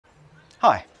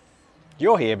Hi,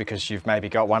 you're here because you've maybe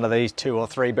got one of these 2 or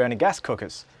 3 burner gas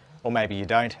cookers, or maybe you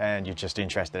don't and you're just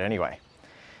interested anyway.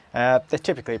 They're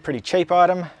typically a pretty cheap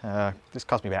item. This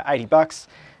cost me about 80 bucks,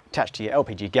 attached to your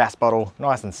LPG gas bottle,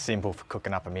 nice and simple for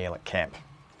cooking up a meal at camp.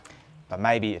 But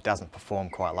maybe it doesn't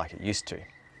perform quite like it used to.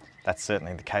 That's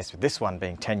certainly the case with this one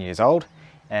being 10 years old,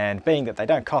 and being that they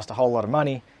don't cost a whole lot of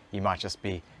money, you might just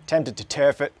be tempted to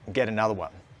turf it and get another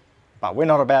one. But we're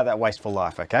not about that wasteful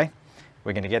life, okay?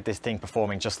 We're going to get this thing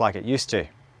performing just like it used to.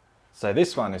 So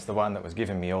this one is the one that was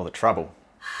giving me all the trouble.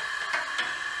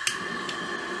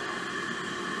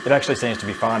 It actually seems to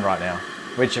be fine right now,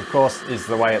 which of course is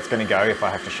the way it's going to go if I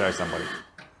have to show somebody.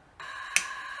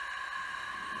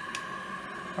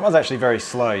 It was actually very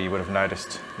slow, you would have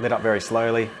noticed. Lit up very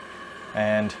slowly,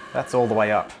 and that's all the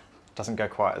way up. Doesn't go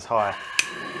quite as high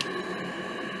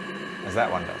as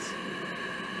that one does.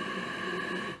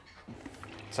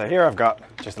 So here I've got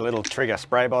just a little Trigger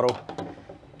spray bottle.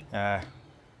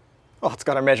 It's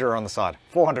got a measurer on the side.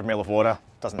 400 ml of water,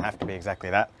 doesn't have to be exactly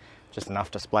that, just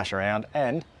enough to splash around,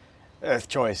 and Earth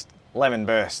Choice Lemon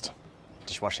Burst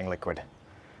dishwashing liquid.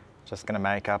 Just gonna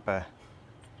make up a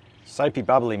soapy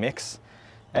bubbly mix,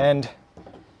 and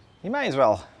you may as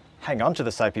well hang on to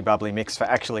the soapy bubbly mix for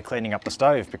actually cleaning up the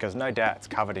stove, because no doubt it's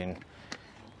covered in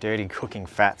dirty cooking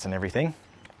fats and everything.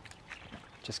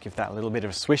 Just give that a little bit of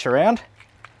a swish around.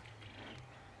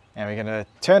 And we're going to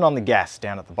turn on the gas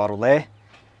down at the bottle there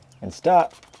and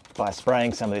start by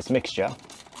spraying some of this mixture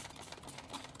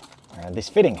around this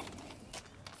fitting.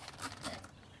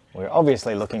 We're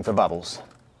obviously looking for bubbles.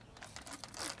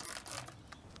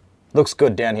 Looks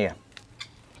good down here.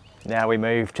 Now we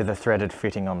move to the threaded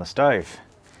fitting on the stove.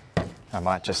 I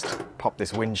might just pop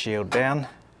this windshield down.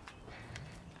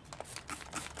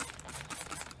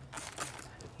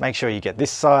 Make sure you get this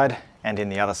side and in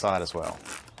the other side as well.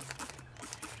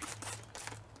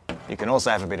 You can also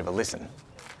have a bit of a listen.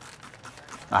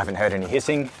 I haven't heard any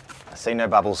hissing, I see no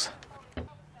bubbles.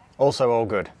 Also all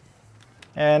good.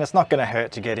 And it's not going to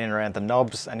hurt to get in around the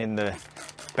knobs and in the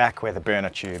back where the burner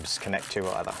tubes connect to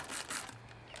either.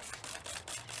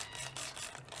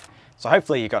 So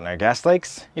hopefully you got no gas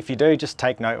leaks. If you do, just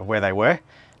take note of where they were.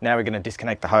 Now we're going to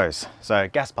disconnect the hose. So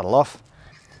gas bottle off,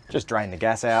 just drain the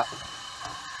gas out.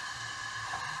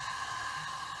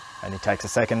 Only takes a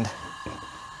second.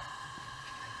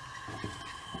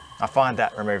 I find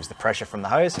that removes the pressure from the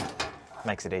hose,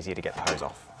 makes it easier to get the hose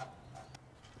off.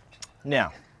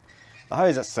 Now, the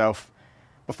hose itself,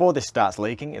 before this starts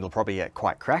leaking, it'll probably get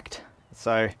quite cracked.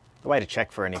 So the way to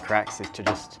check for any cracks is to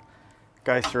just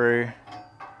go through,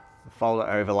 fold it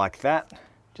over like that,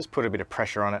 just put a bit of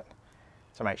pressure on it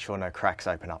to make sure no cracks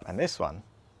open up. And this one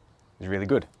is really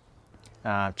good.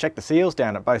 Check the seals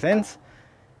down at both ends,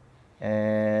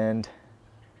 and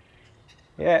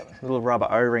yeah, little rubber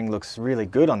O-ring looks really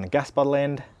good on the gas bottle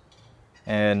end,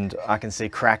 and I can see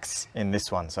cracks in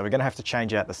this one, so we're going to have to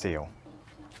change out the seal.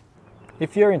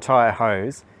 If your entire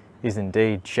hose is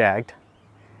indeed shagged,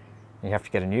 you have to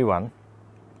get a new one,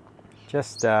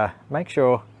 just make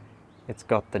sure it's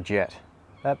got the jet.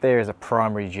 That there is a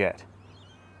primary jet.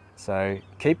 So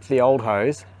keep the old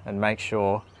hose and make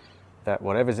sure that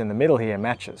whatever's in the middle here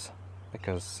matches,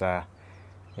 because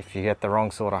if you get the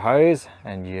wrong sort of hose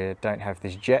and you don't have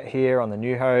this jet here on the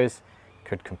new hose, it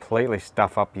could completely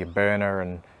stuff up your burner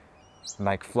and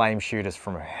make flame shooters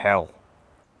from hell.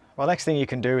 Well, next thing you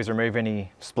can do is remove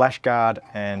any splash guard,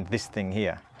 and this thing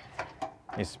here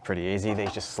is pretty easy.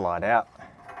 These just slide out.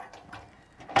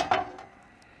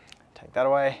 Take that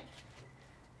away.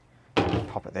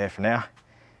 Pop it there for now.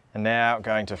 And now I'm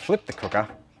going to flip the cooker.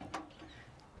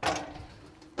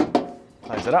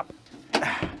 Close it up.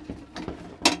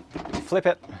 Flip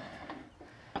it,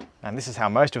 and this is how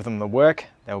most of them will work.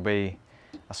 There'll be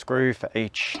a screw for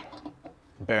each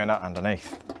burner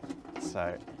underneath.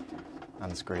 So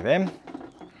unscrew them.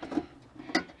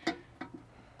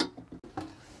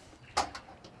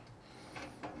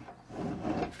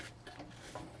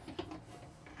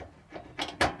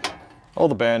 All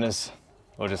the burners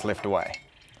will just lift away.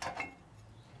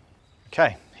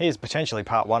 Okay, here's potentially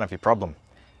part one of your problem.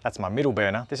 That's my middle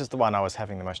burner. This is the one I was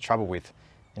having the most trouble with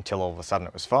until all of a sudden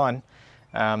it was fine.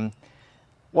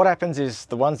 What happens is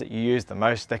the ones that you use the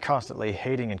most, they're constantly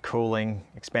heating and cooling,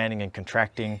 expanding and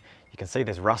contracting. You can see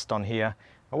there's rust on here.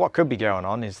 But what could be going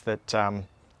on is that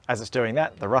as it's doing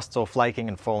that, the rust's all flaking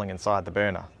and falling inside the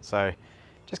burner. So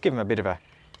just give them a bit of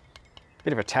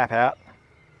a tap out.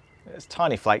 There's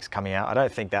tiny flakes coming out. I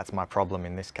don't think that's my problem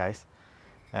in this case.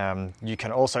 You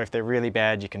can also, if they're really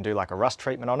bad, you can do like a rust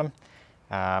treatment on them.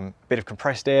 Bit of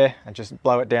compressed air and just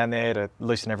blow it down there to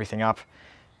loosen everything up.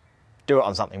 Do it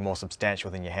on something more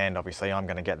substantial than your hand, obviously. I'm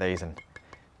going to get these and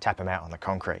tap them out on the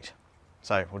concrete.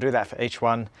 So we'll do that for each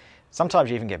one. Sometimes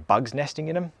you even get bugs nesting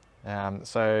in them.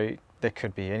 So there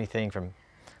could be anything from,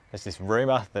 there's this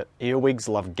rumour that earwigs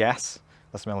love gas,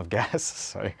 the smell of gas.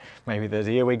 So maybe there's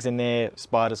earwigs in there.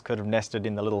 Spiders could have nested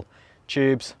in the little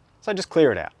tubes. So just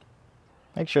clear it out.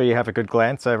 Make sure you have a good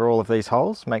glance over all of these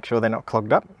holes. Make sure they're not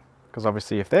clogged up, because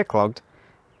obviously if they're clogged,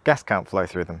 gas can't flow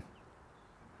through them.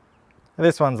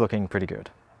 This one's looking pretty good.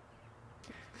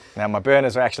 Now my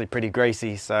burners are actually pretty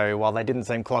greasy, so while they didn't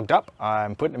seem clogged up,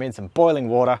 I'm putting them in some boiling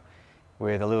water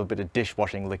with a little bit of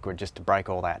dishwashing liquid just to break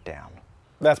all that down.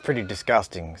 That's pretty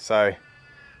disgusting, so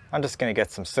I'm just going to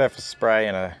get some surface spray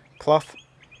and a cloth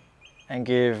and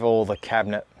give all the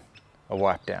cabinet a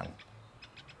wipe down.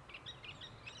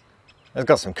 It's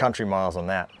got some country miles on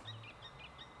that.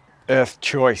 Earth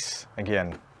Choice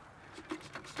again.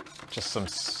 Just some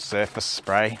surface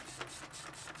spray.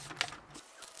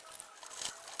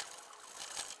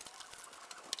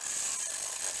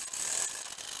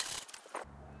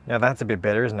 Yeah, that's a bit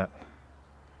better, isn't it?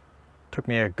 Took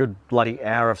me a good bloody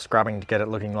hour of scrubbing to get it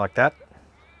looking like that.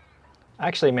 I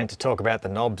actually meant to talk about the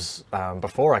knobs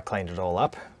before I cleaned it all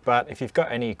up, but if you've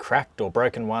got any cracked or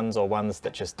broken ones or ones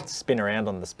that just spin around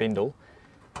on the spindle,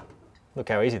 look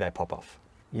how easy they pop off.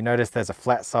 You notice there's a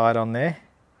flat side on there?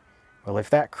 Well, if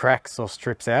that cracks or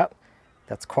strips out,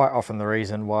 that's quite often the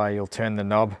reason why you'll turn the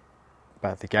knob,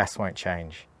 but the gas won't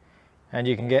change. And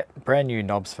you can get brand new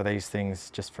knobs for these things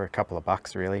just for a couple of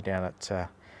bucks really down at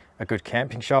a good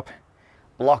camping shop.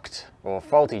 Blocked or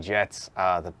faulty jets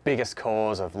are the biggest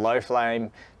cause of low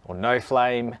flame or no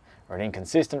flame or an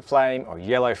inconsistent flame or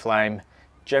yellow flame.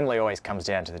 Generally always comes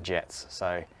down to the jets,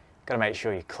 so got to make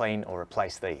sure you clean or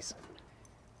replace these.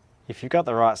 If you've got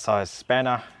the right size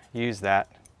spanner, use that.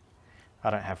 I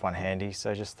don't have one handy,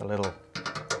 so just a little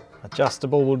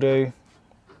adjustable will do.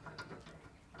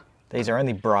 These are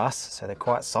only brass, so they're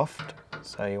quite soft,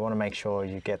 so you want to make sure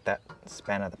you get that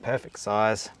spanner the perfect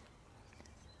size.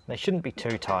 They shouldn't be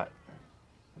too tight.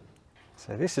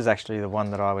 So this is actually the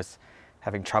one that I was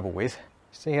having trouble with.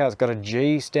 See how it's got a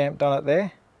G stamped on it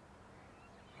there?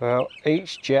 Well,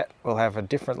 each jet will have a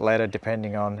different letter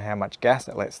depending on how much gas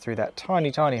it lets through that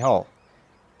tiny, tiny hole.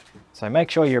 So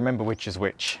make sure you remember which is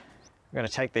which. I'm going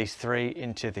to take these three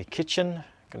into the kitchen.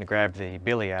 I'm going to grab the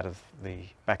billy out of the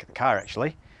back of the car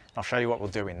actually. I'll show you what we'll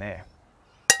do in there.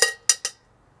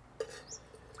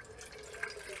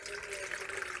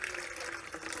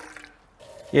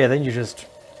 Yeah, then you just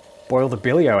boil the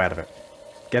billio out of it.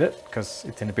 Get it? Because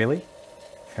it's in a billy.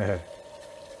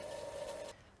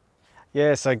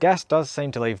 Yeah, so gas does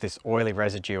seem to leave this oily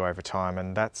residue over time,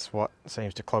 and that's what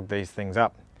seems to clog these things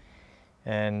up.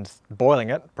 And boiling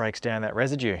it breaks down that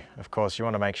residue. Of course, you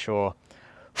want to make sure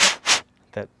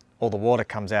that all the water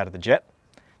comes out of the jet.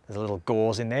 There's a little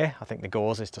gauze in there. I think the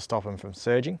gauze is to stop them from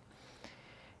surging.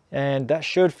 And that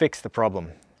should fix the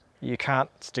problem. You can't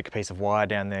stick a piece of wire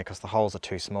down there because the holes are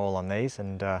too small on these,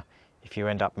 and if you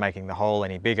end up making the hole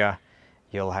any bigger,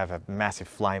 you'll have a massive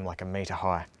flame like a metre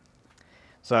high.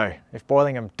 So if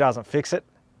boiling them doesn't fix it,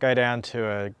 go down to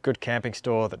a good camping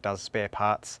store that does spare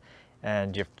parts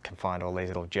and you can find all these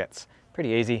little jets. Pretty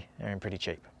easy and pretty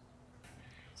cheap.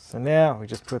 So now we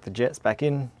just put the jets back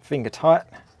in, finger tight.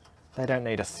 They don't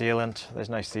need a sealant, there's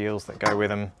no seals that go with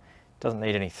them. Doesn't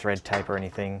need any thread tape or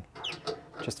anything.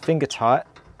 Just finger tight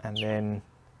and then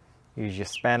use your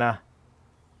spanner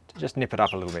to just nip it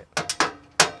up a little bit.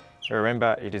 So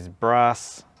remember, it is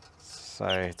brass, so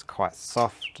it's quite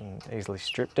soft and easily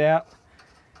stripped out.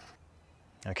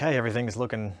 Okay, everything's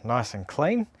looking nice and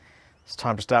clean. It's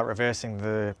time to start reversing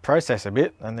the process a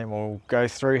bit and then we'll go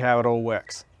through how it all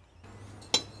works.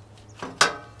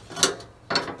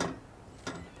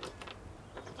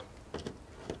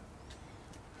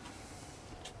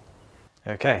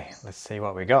 Okay, let's see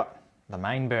what we got. The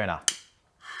main burner.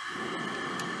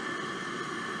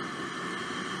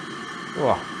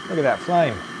 Whoa, look at that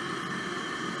flame.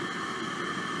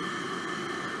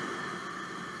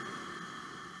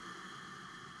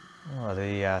 Oh,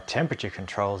 the temperature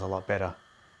control's a lot better.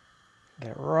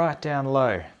 Get it right down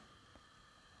low.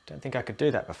 Don't think I could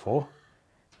do that before.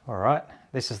 All right,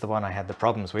 this is the one I had the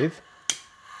problems with.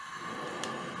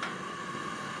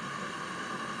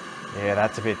 Yeah,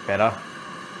 that's a bit better.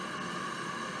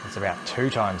 It's about 2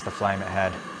 times the flame it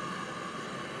had.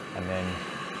 And then,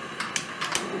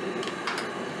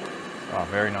 oh,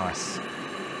 very nice.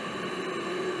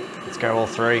 Let's go all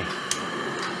 3.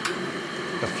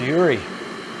 The Fury.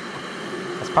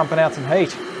 It's pumping out some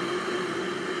heat.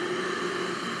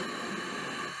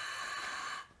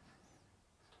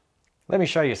 Let me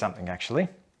show you something actually.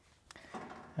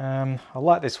 I'll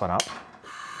light this one up.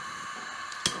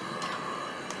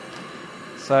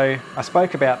 So So I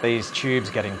spoke about these tubes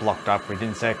getting blocked up with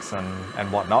insects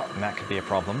and whatnot, and that could be a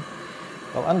problem.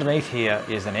 Well, underneath here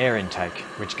is an air intake,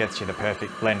 which gets you the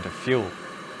perfect blend of fuel.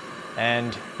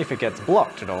 And if it gets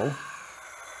blocked at all,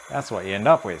 that's what you end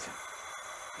up with.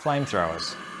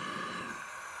 Flamethrowers.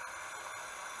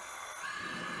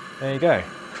 There you go.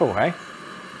 Cool, hey?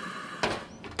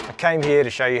 I came here to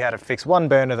show you how to fix one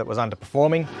burner that was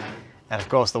underperforming, and of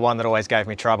course the one that always gave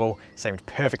me trouble seemed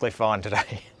perfectly fine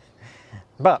today.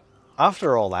 But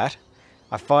after all that,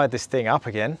 I fired this thing up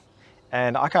again,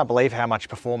 and I can't believe how much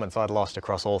performance I'd lost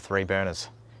across all 3 burners.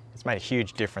 It's made a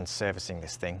huge difference servicing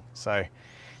this thing. So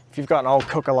if you've got an old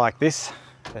cooker like this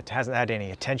that hasn't had any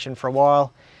attention for a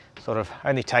while, sort of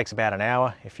only takes about an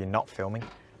hour if you're not filming.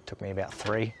 It took me about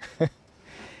 3.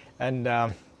 And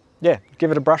yeah, give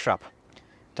it a brush up.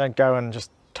 Don't go and just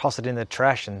toss it in the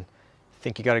trash and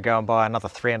think you got to go and buy another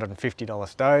 $350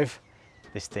 stove.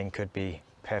 This thing could be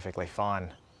perfectly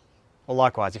fine. Or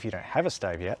likewise, if you don't have a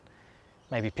stove yet,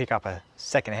 maybe pick up a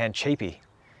second-hand cheapie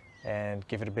and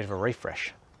give it a bit of a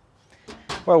refresh.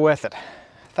 Well worth it.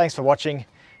 Thanks for watching.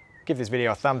 Give this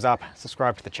video a thumbs up,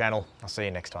 subscribe to the channel. I'll see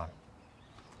you next time.